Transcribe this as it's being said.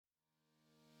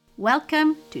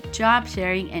Welcome to Job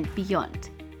Sharing and Beyond,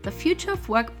 the Future of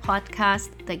Work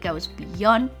podcast that goes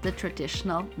beyond the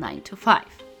traditional 9 to 5.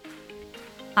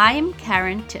 I am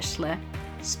Karen Tischler,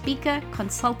 speaker,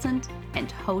 consultant,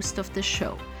 and host of the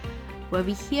show, where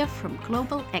we hear from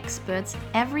global experts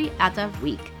every other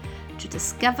week to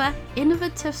discover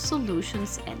innovative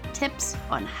solutions and tips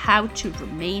on how to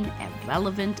remain a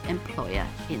relevant employer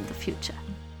in the future.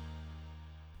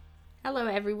 Hello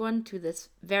everyone to this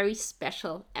very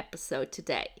special episode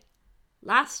today.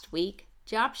 Last week,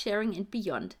 Job Sharing and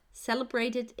Beyond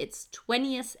celebrated its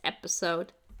 20th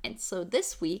episode, and so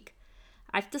this week,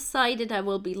 I've decided I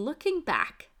will be looking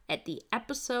back at the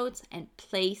episodes and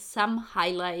play some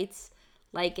highlights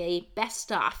like a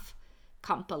best-of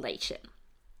compilation.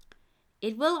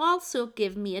 It will also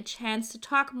give me a chance to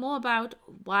talk more about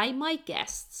why my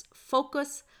guests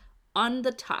focus on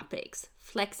the topics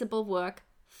flexible work,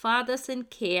 fathers in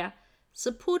care,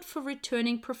 support for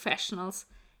returning professionals,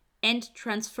 and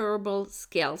transferable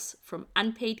skills from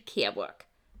unpaid care work,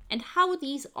 and how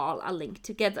these all are linked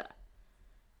together.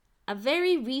 A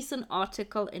very recent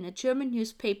article in a German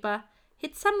newspaper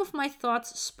hit some of my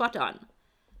thoughts spot on.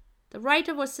 The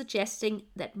writer was suggesting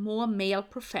that more male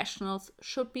professionals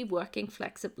should be working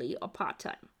flexibly or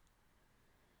part-time.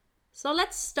 So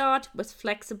let's start with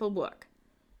flexible work.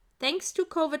 Thanks to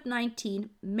COVID-19,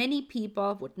 many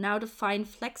people would now define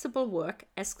flexible work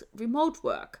as remote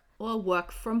work or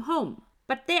work from home.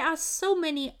 But there are so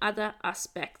many other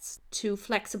aspects to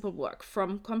flexible work,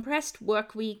 from compressed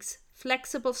work weeks,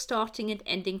 flexible starting and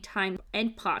ending time,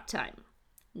 and part-time.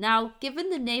 Now,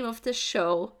 given the name of the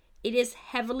show, it is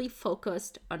heavily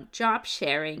focused on job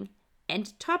sharing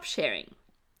and top sharing.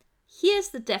 Here's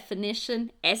the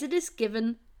definition as it is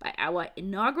given by our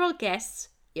inaugural guests,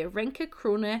 Irenke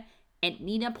Krone and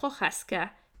Nina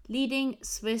Prochaska, leading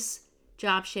Swiss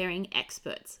job sharing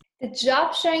experts. The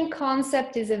job sharing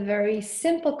concept is a very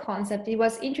simple concept. It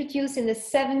was introduced in the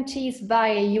 70s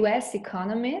by a US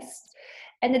economist.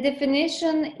 And the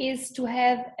definition is to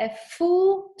have a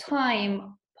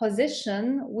full-time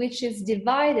position which is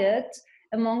divided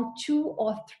among 2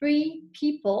 or 3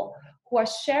 people who are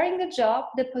sharing the job,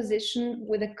 the position,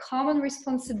 with a common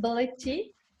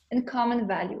responsibility and common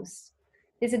values.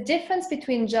 There's a difference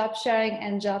between job sharing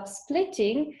and job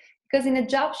splitting, because in a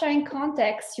job sharing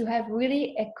context, you have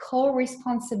really a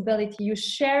co-responsibility. You're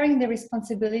sharing the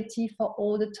responsibility for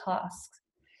all the tasks.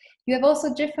 You have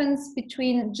also difference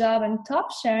between job and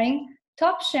top sharing.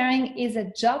 Top sharing is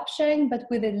a job sharing, but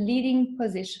with a leading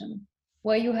position,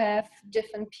 where you have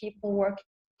different people working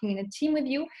in a team with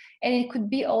you, and it could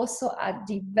be also at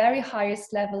the very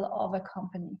highest level of a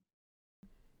company.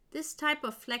 This type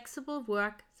of flexible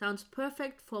work sounds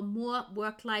perfect for more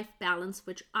work-life balance,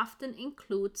 which often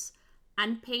includes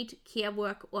unpaid care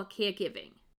work or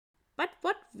caregiving. But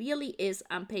what really is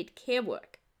unpaid care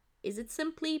work? Is it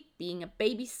simply being a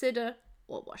babysitter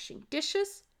or washing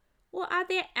dishes? Or are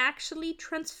there actually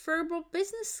transferable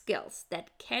business skills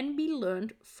that can be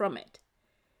learned from it?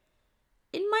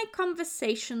 In my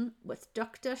conversation with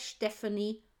Dr.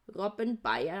 Stephanie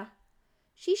Robben-Bayer,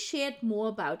 she shared more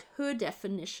about her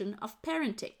definition of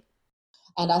parenting.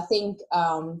 And I think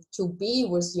to be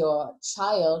with your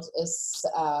child is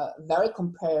very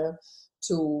compared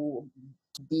to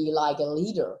be like a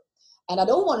leader. And I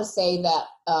don't want to say that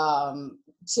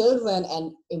children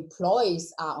and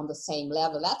employees are on the same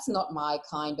level. That's not my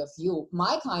kind of view.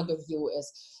 My kind of view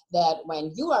is that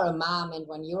when you are a mom and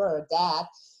when you are a dad,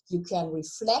 you can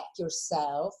reflect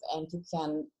yourself and you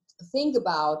can think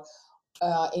about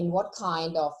in what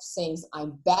kind of things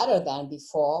I'm better than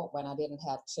before when I didn't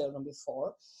have children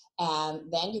before.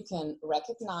 And then you can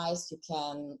recognize, you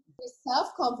can be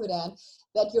self-confident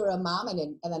that you're a mom and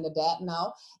then a dad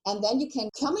now. And then you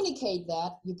can communicate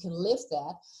that, you can live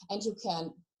that, and you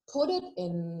can put it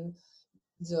in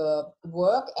the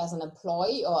work as an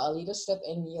employee or a leadership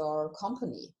in your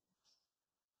company.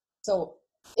 So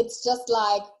it's just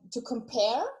like to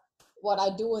compare what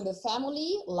I do in the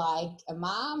family, like a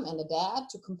mom and a dad,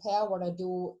 to compare what I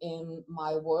do in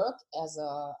my work as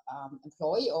a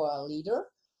employee or a leader.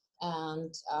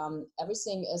 And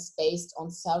everything is based on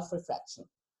self-reflection.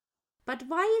 But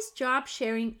why is job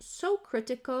sharing so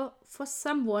critical for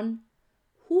someone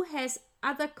who has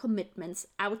other commitments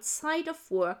outside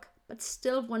of work but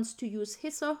still wants to use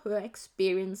his or her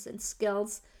experience and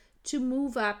skills to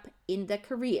move up in their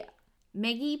career?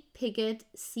 Maggie Piggott,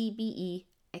 CBE,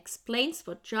 explains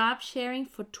what job sharing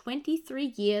for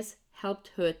 23 years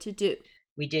helped her to do.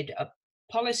 We did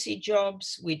policy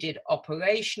jobs, we did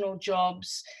operational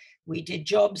jobs, We did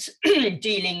jobs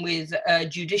dealing with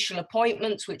judicial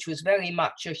appointments, which was very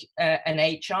much an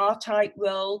HR type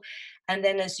role. And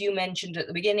then, as you mentioned at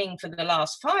the beginning, for the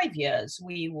last 5 years,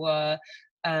 we were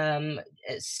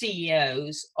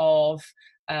CEOs of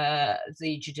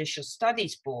the Judicial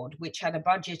Studies Board, which had a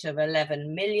budget of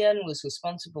 11 million, was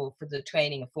responsible for the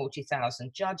training of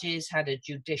 40,000 judges, had a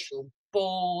judicial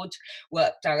board,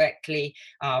 worked directly.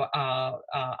 Our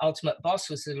ultimate boss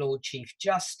was the Lord Chief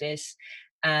Justice.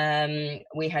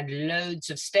 We had loads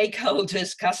of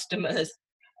stakeholders, customers,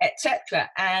 etc.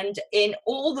 And in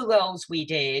all the roles we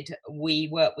did, we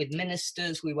worked with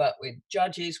ministers, we worked with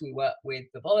judges, we worked with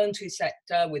the voluntary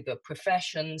sector, with the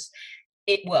professions.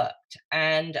 It worked.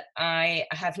 And I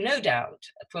have no doubt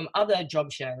from other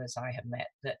job sharers I have met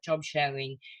that job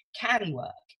sharing can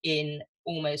work in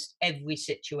almost every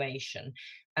situation,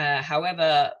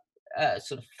 however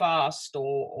sort of fast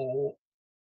or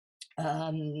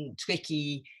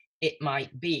tricky it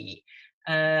might be.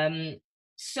 We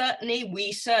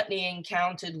certainly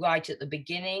encountered right at the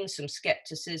beginning some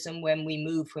skepticism when we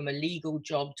moved from a legal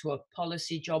job to a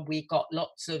policy job. We got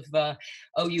lots of,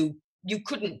 you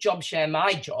couldn't job share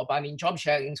my job. I mean, job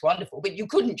sharing is wonderful, but you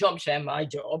couldn't job share my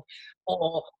job.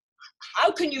 Or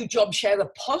how can you job share a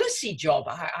policy job?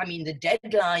 I mean, the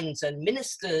deadlines and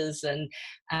ministers and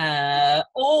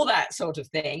all that sort of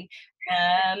thing.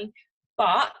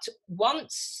 But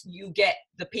once you get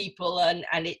the people and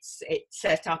it's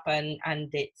set up and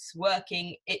it's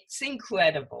working, it's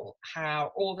incredible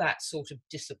how all that sort of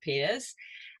disappears,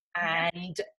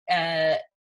 and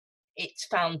it's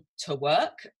found to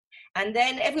work. And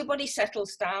then everybody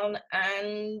settles down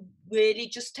and really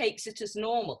just takes it as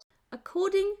normal.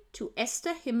 According to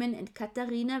Esther Himmen and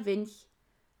Katharina Winch,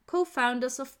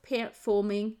 co-founders of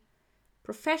Performing,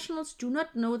 professionals do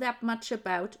not know that much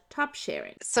about top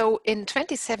sharing. So in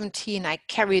 2017, I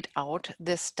carried out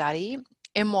this study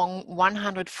among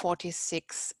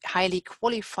 146 highly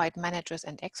qualified managers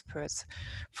and experts,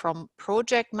 from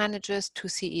project managers to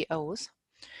CEOs,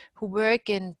 who work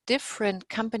in different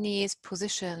companies,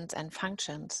 positions, and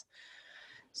functions.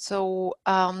 So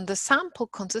the sample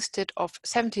consisted of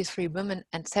 73 women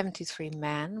and 73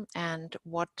 men. And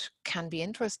what can be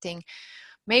interesting,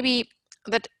 maybe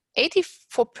that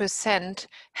 84%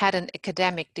 had an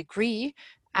academic degree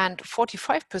and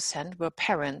 45% were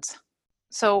parents.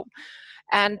 So,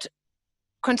 and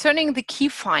concerning the key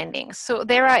findings, so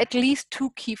there are at least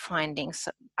 2 key findings,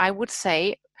 I would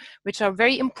say, which are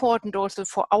very important also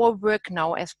for our work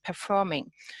now as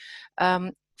Performing.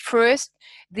 First,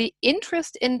 the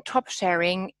interest in top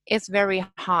sharing is very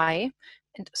high,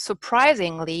 and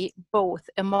surprisingly, both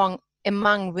among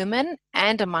women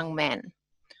and among men.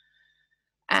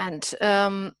 And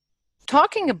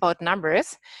talking about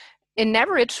numbers, in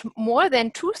average, more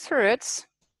than 2/3,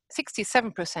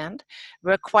 67%,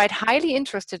 were quite highly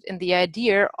interested in the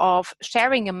idea of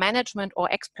sharing a management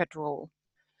or expert role.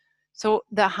 So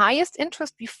the highest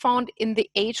interest we found in the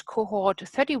age cohort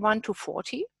 31 to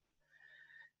 40.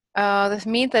 This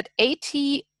means that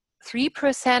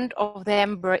 83% of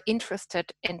them were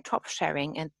interested in top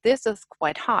sharing, and this is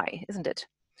quite high, isn't it?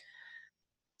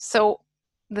 So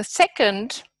the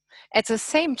second, at the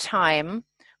same time,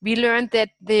 we learned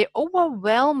that the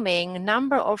overwhelming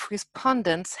number of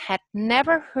respondents had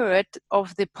never heard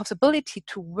of the possibility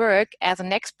to work as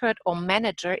an expert or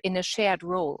manager in a shared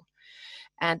role.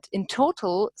 And in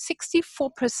total,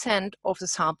 64% of the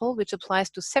sample, which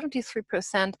applies to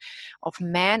 73% of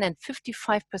men and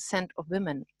 55% of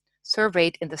women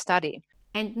surveyed in the study.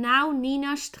 And now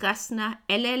Nina Strassner,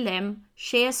 LLM,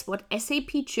 shares what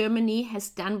SAP Germany has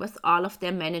done with all of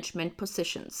their management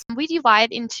positions. We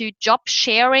divide into job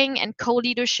sharing and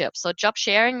co-leadership. So job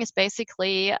sharing is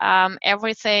basically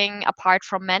everything apart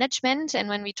from management. And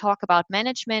when we talk about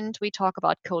management, we talk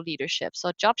about co-leadership.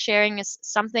 So job sharing is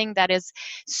something that is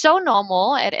so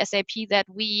normal at SAP that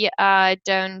we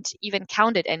don't even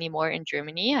count it anymore in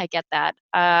Germany. I get that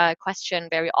question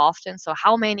very often. So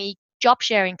how many job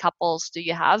sharing couples do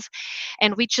you have?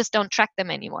 And we just don't track them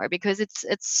anymore because it's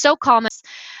so common.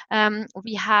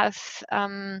 We have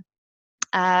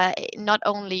not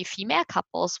only female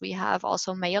couples, we have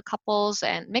also male couples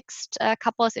and mixed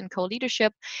couples in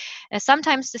co-leadership.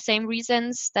 Sometimes the same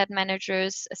reasons that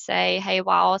managers say, hey,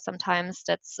 wow, sometimes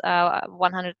that's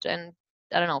 40%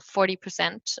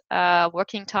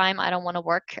 working time. I don't want to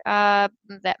work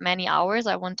that many hours.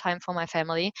 I want time for my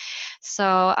family.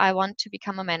 So I want to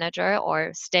become a manager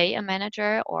or stay a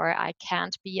manager, or I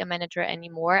can't be a manager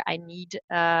anymore. I need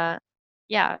a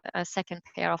second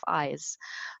pair of eyes.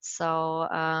 So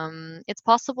it's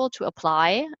possible to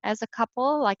apply as a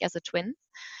couple, like as a twin.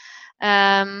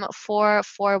 for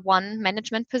one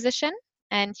management position.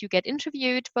 And you get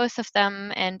interviewed, both of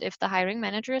them, and if the hiring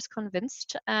manager is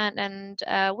convinced, and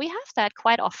we have that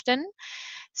quite often.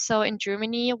 So in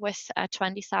Germany, with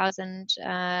 22,000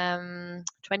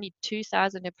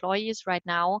 employees right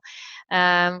now,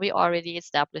 we already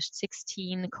established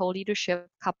 16 co-leadership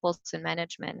couples in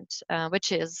management,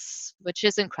 which is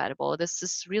incredible. This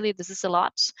is a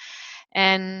lot.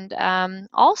 And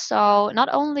also, not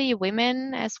only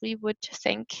women, as we would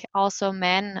think, also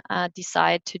men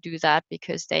decide to do that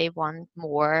because they want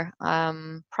more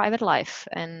private life,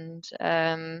 and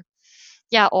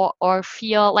or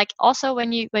feel like, also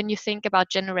when you think about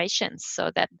generations, so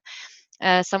that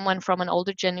someone from an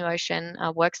older generation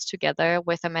works together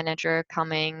with a manager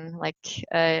coming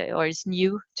or is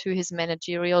new to his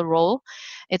managerial role.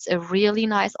 It's a really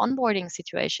nice onboarding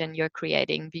situation you're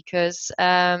creating, because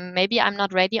maybe I'm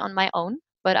not ready on my own,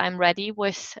 but I'm ready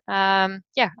with an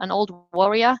old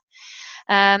warrior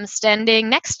standing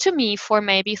next to me for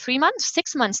maybe 3 months,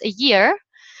 6 months, a year.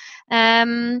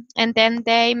 And then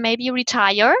they maybe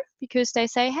retire because they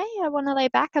say, hey, I want to lay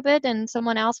back a bit, and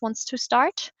someone else wants to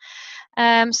start.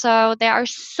 So there are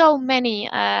so many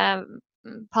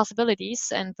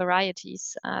possibilities and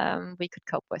varieties we could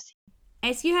cope with.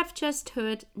 As you have just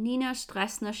heard, Nina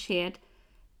Stressner shared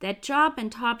that job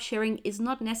and top sharing is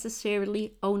not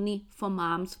necessarily only for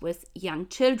moms with young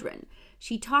children.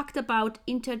 She talked about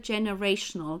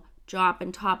intergenerational job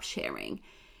and top sharing.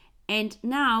 And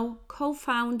now,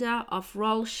 co-founder of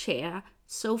RollShare,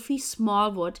 Sophie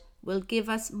Smallwood, will give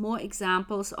us more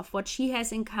examples of what she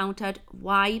has encountered,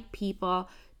 why people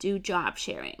do job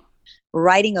sharing.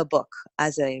 Writing a book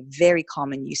as a very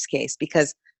common use case,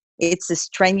 because it's a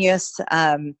strenuous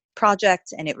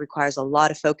project and it requires a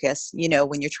lot of focus. You know,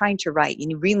 when you're trying to write,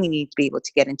 you really need to be able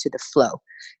to get into the flow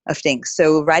of things.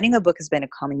 So writing a book has been a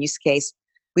common use case.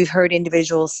 We've heard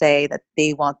individuals say that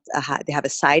they have a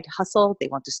side hustle. They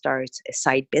want to start a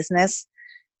side business.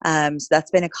 So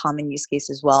that's been a common use case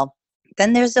as well.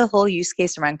 Then there's a whole use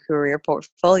case around career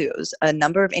portfolios. A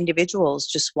number of individuals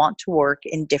just want to work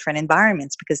in different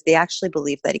environments because they actually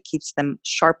believe that it keeps them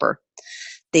sharper.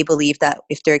 They believe that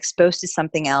if they're exposed to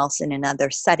something else in another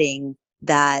setting,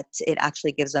 that it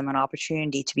actually gives them an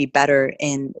opportunity to be better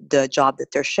in the job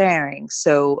that they're sharing.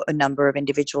 So a number of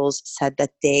individuals said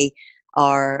that they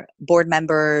are board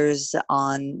members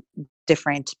on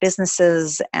different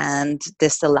businesses, and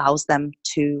this allows them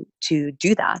to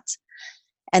do that.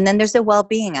 And then there's the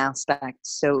well-being aspect.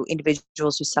 So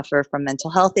individuals who suffer from mental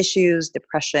health issues,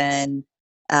 depression,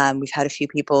 we've had a few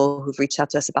people who've reached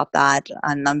out to us about that.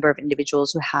 A number of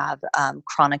individuals who have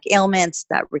chronic ailments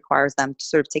that requires them to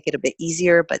sort of take it a bit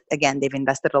easier. But again, they've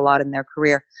invested a lot in their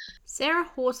career. Sarah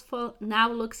Horsfall now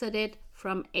looks at it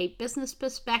from a business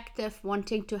perspective,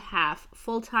 wanting to have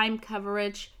full-time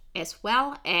coverage as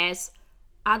well as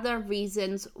other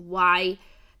reasons why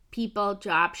people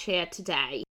job share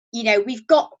today. You know, we've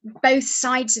got both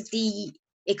sides of the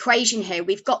equation here.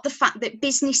 We've got the fact that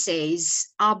businesses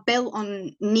are built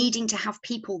on needing to have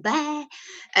people there,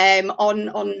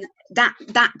 on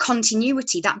that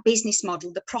continuity, that business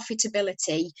model, the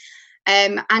profitability,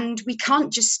 and we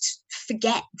can't just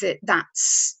forget that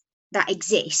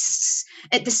exists.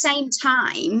 At the same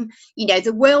time, you know,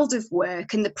 the world of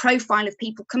work and the profile of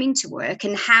people coming to work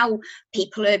and how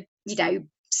people are, you know,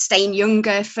 staying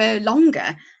younger for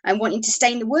longer and wanting to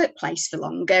stay in the workplace for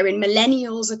longer, and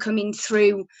millennials are coming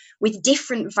through with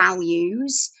different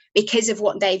values because of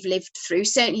what they've lived through,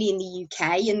 certainly in the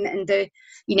UK, and the,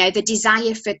 you know, the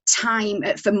desire for time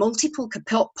for multiple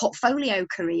portfolio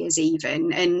careers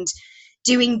even, and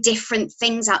doing different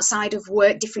things outside of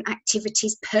work, different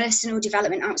activities, personal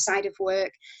development outside of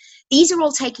work. These are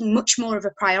all taking much more of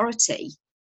a priority.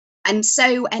 And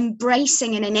so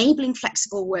embracing and enabling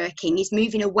flexible working is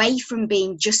moving away from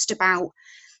being just about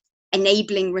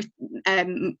enabling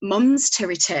mums to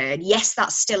return. Yes,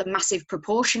 that's still a massive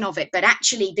proportion of it, but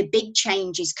actually the big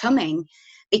change is coming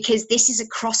because this is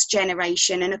across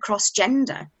generation and across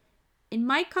gender. In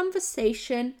my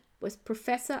conversation with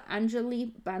Professor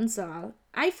Anjali Bansal,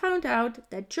 I found out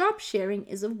that job sharing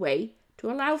is a way to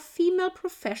allow female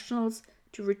professionals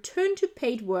to return to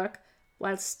paid work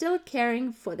while still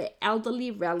caring for their elderly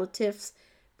relatives,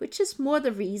 which is more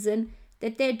the reason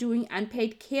that they're doing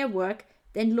unpaid care work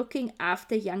than looking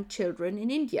after young children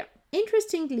in India.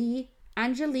 Interestingly,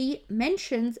 Anjali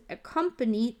mentions a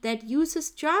company that uses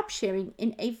job sharing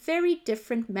in a very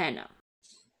different manner.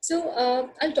 So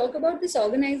I'll talk about this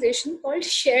organization called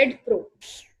Shared Pro.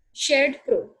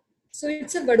 So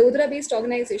it's a Vadodara-based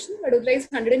organization. Vadodara is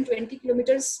 120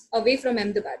 kilometers away from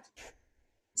Ahmedabad.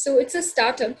 So it's a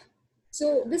startup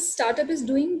So this startup is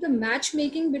doing the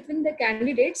matchmaking between the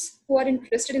candidates who are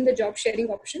interested in the job sharing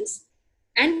options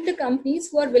and the companies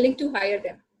who are willing to hire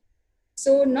them.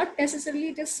 So not necessarily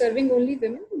it is serving only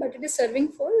women, but it is serving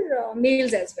for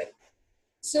males as well.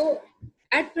 So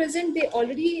at present, they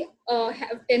already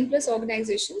have 10 plus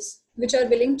organizations which are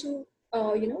willing to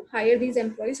hire these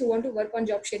employees who want to work on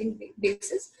job sharing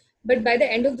basis. But by the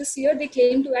end of this year, they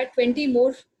claim to add 20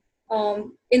 more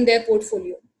in their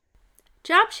portfolio.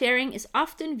 Job sharing is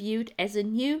often viewed as a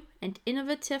new and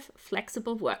innovative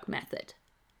flexible work method.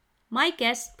 My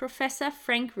guest, Professor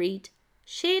Frank Reed,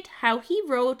 shared how he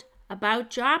wrote about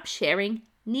job sharing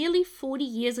nearly 40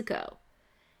 years ago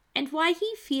and why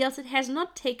he feels it has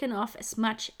not taken off as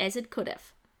much as it could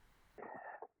have.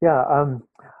 Yeah,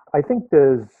 I think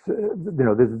there's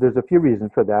a few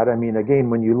reasons for that. I mean,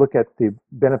 again, when you look at the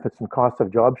benefits and costs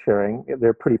of job sharing,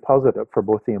 they're pretty positive for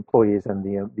both the employees and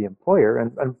the employer,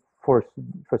 and for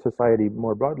society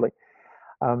more broadly.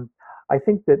 I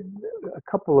think that a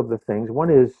couple of the things.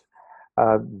 One is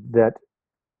that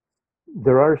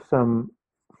there are some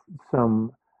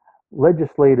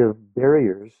legislative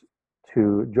barriers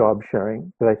to job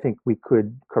sharing that I think we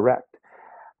could correct.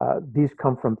 These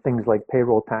come from things like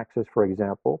payroll taxes, for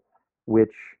example,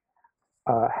 which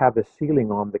have a ceiling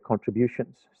on the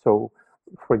contributions. So,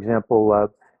 for example,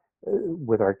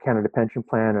 with our Canada Pension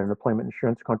Plan and employment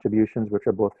insurance contributions, which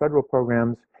are both federal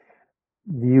programs,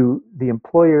 the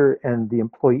employer and the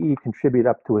employee contribute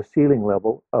up to a ceiling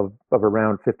level of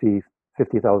around $50,000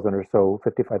 or so,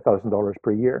 $55,000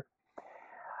 per year.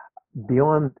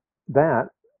 Beyond that,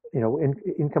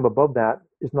 income above that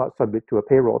is not subject to a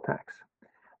payroll tax.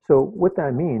 So what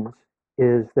that means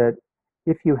is that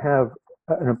if you have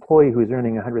an employee who's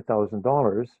earning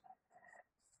 $100,000,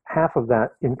 half of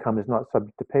that income is not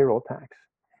subject to payroll tax.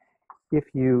 If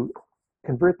you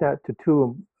convert that to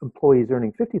two employees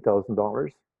earning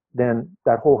 $50,000, then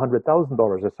that whole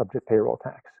 $100,000 is subject to payroll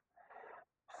tax.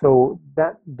 So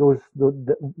that the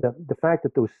fact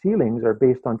that those ceilings are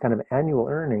based on kind of annual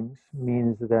earnings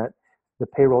means that the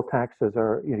payroll taxes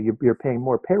are, you're paying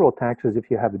more payroll taxes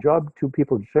if you have a job, two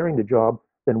people sharing the job,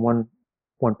 than one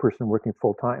person working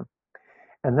full time.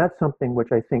 And that's something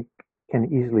which I think can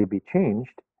easily be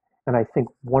changed. And I think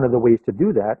one of the ways to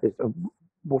do that is,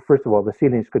 well, first of all, the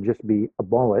ceilings could just be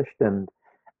abolished and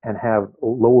have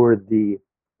lowered the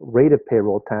rate of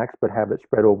payroll tax, but have it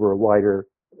spread over a wider,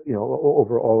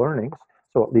 over all earnings.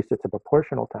 So at least it's a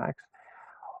proportional tax.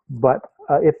 But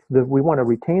if we want to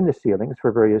retain the ceilings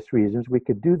for various reasons, we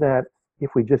could do that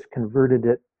if we just converted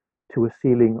it to a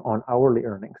ceiling on hourly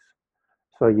earnings.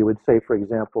 So you would say, for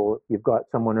example, you've got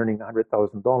someone earning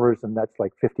 $100,000, and that's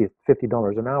like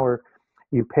 $50 an hour.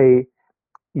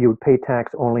 You would pay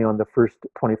tax only on the first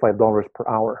 $25 per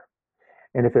hour.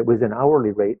 And if it was in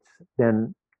hourly rates,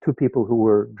 then two people who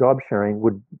were job sharing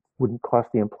wouldn't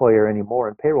cost the employer any more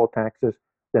in payroll taxes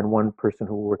than one person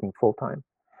who were working full time.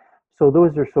 So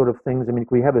those are sort of things. I mean,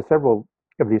 we have several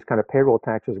of these kind of payroll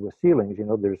taxes with ceilings.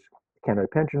 There's Canada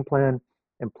Pension Plan,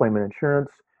 employment insurance,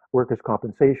 workers'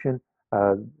 compensation,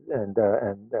 and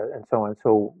so on.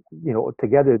 So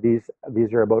together these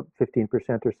are about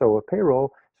 15% or so of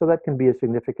payroll. So that can be a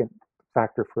significant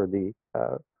factor for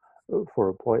for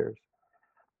employers.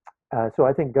 So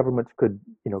I think governments could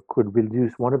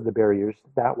reduce one of the barriers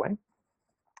that way.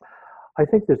 I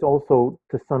think there's also,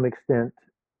 to some extent,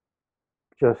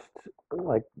 just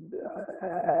like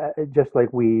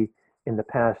we in the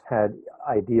past had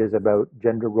ideas about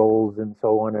gender roles and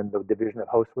so on, and the division of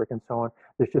housework and so on.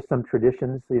 There's just some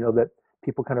traditions, that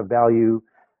people kind of value.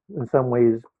 In some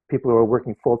ways, people who are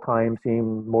working full time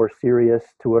seem more serious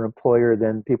to an employer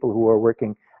than people who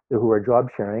are job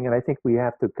sharing. And I think we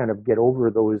have to kind of get over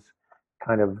those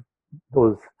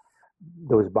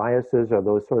biases or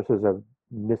those sources of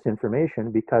misinformation,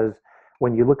 because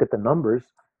when you look at the numbers,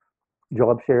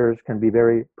 job shares can be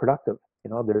very productive.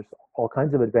 There's all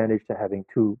kinds of advantage to having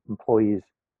two employees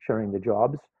sharing the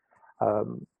jobs.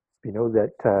 Although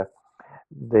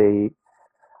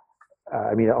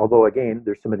again,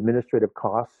 there's some administrative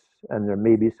costs and there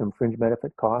may be some fringe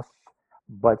benefit costs,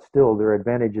 but still there are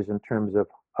advantages in terms of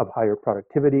higher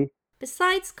productivity.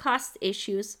 Besides cost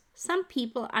issues, some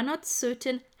people are not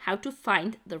certain how to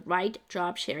find the right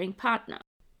job sharing partner.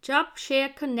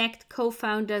 JobShare Connect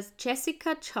co-founders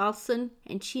Jessica Charlson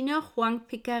and Gina Huang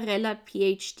Picarella,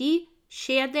 PhD,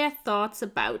 share their thoughts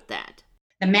about that.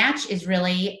 The match is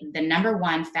really the number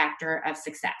one factor of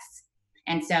success.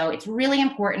 And so it's really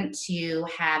important to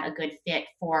have a good fit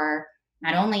for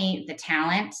not only the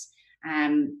talent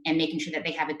and making sure that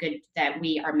they have that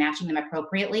we are matching them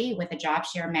appropriately with a job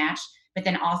share match, but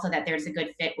then also that there's a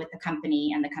good fit with the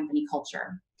company and the company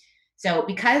culture. So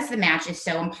because the match is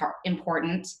so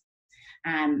important,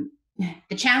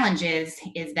 the challenge is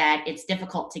that it's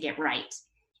difficult to get right.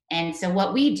 And so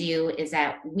what we do is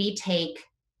that we take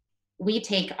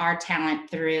our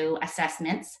talent through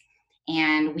assessments,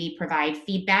 and we provide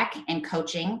feedback and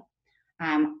coaching,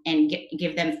 and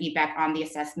give them feedback on the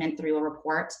assessment through a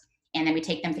report. And then we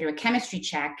take them through a chemistry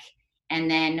check. And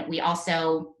then we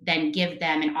also then give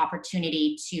them an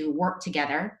opportunity to work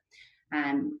together.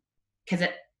 Because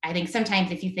I think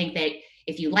sometimes if you think that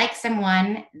if you like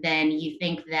someone, then you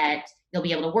think that they'll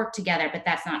be able to work together, but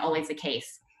that's not always the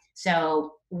case.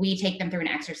 So we take them through an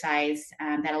exercise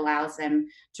that allows them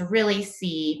to really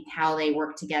see how they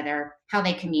work together, how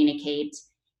they communicate,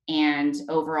 and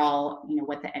overall,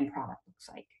 what the end product looks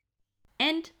like.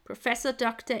 And Professor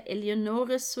Dr.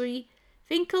 Eleonore Sui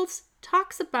Winkels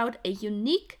talks about a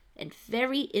unique and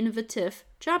very innovative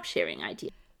job sharing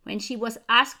idea. When she was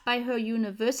asked by her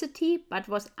university but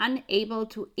was unable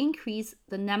to increase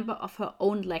the number of her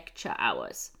own lecture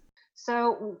hours.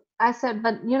 So I said,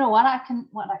 but what I could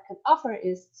offer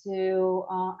is to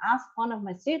ask one of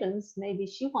my students, maybe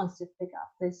she wants to pick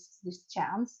up this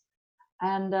chance,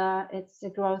 and it's a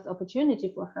growth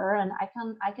opportunity for her, and I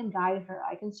can guide her,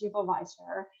 I can supervise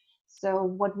her. So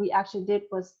what we actually did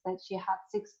was that she had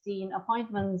 16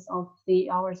 appointments of the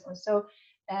hours or so,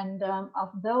 and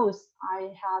of those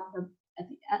I had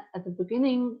at the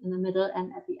beginning, in the middle,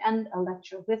 and at the end a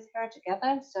lecture with her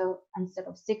together. So instead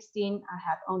of 16, I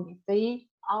had only 3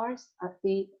 hours at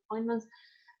the appointments,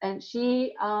 and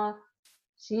she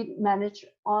managed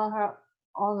all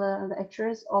the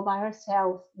lectures all by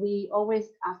herself. We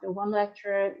always, after one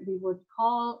lecture, we would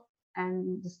call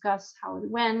and discuss how it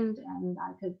went, and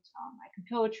I could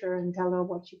coach her and tell her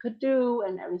what she could do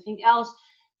and everything else.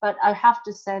 But I have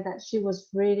to say that she was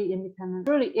really independent.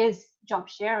 It really is job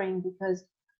sharing, because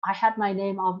I had my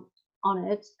name on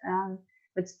it,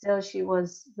 but still she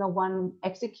was the one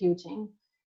executing.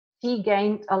 She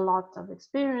gained a lot of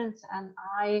experience, and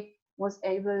I was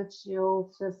able to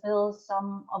fulfill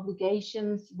some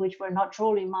obligations which were not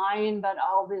truly mine, but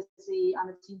obviously I'm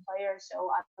a team player, so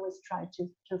I always try to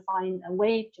find a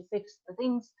way to fix the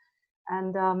things.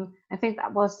 And I think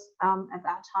that was at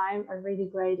that time a really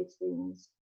great experience.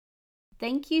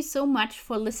 Thank you so much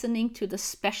for listening to the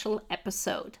special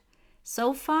episode.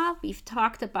 So far, we've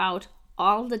talked about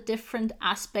all the different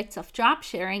aspects of job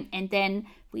sharing, and then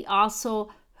we also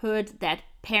heard that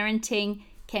parenting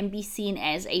can be seen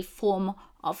as a form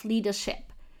of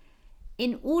leadership.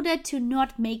 In order to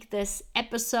not make this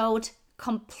episode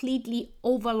completely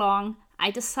overlong,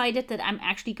 I decided that I'm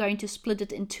actually going to split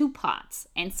it in 2 parts.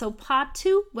 And so part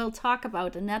 2 will talk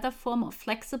about another form of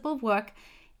flexible work,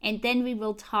 and then we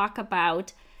will talk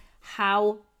about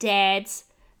how dads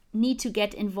need to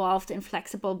get involved in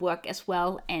flexible work as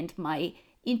well, and my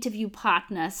interview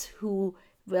partners who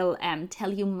will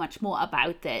tell you much more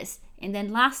about this. And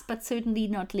then last but certainly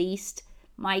not least,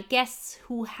 my guests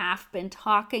who have been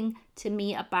talking to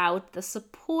me about the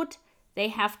support they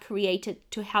have created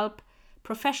to help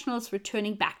professionals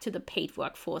returning back to the paid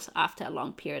workforce after a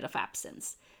long period of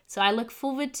absence. So I look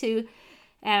forward to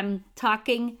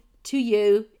talking to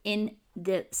you in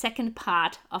the second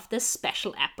part of this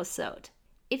special episode.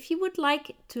 If you would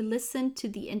like to listen to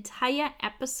the entire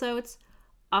episodes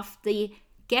of the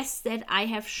guests that I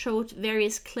have showed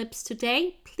various clips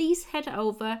today, please head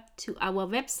over to our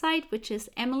website, which is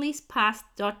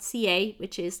emilyspath.ca,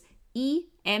 which is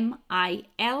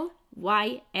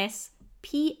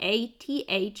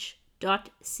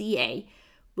emilyspath.ca,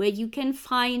 where you can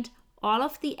find all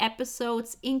of the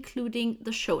episodes, including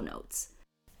the show notes.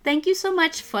 Thank you so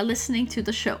much for listening to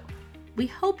the show. We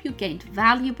hope you gained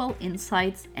valuable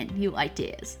insights and new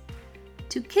ideas.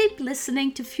 To keep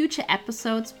listening to future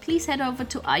episodes, please head over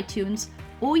to iTunes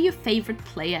or your favorite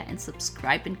player and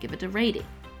subscribe and give it a rating.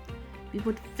 We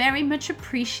would very much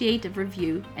appreciate a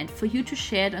review and for you to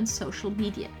share it on social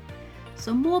media,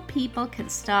 so more people can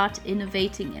start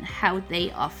innovating in how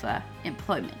they offer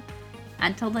employment.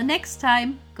 Until the next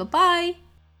time, goodbye!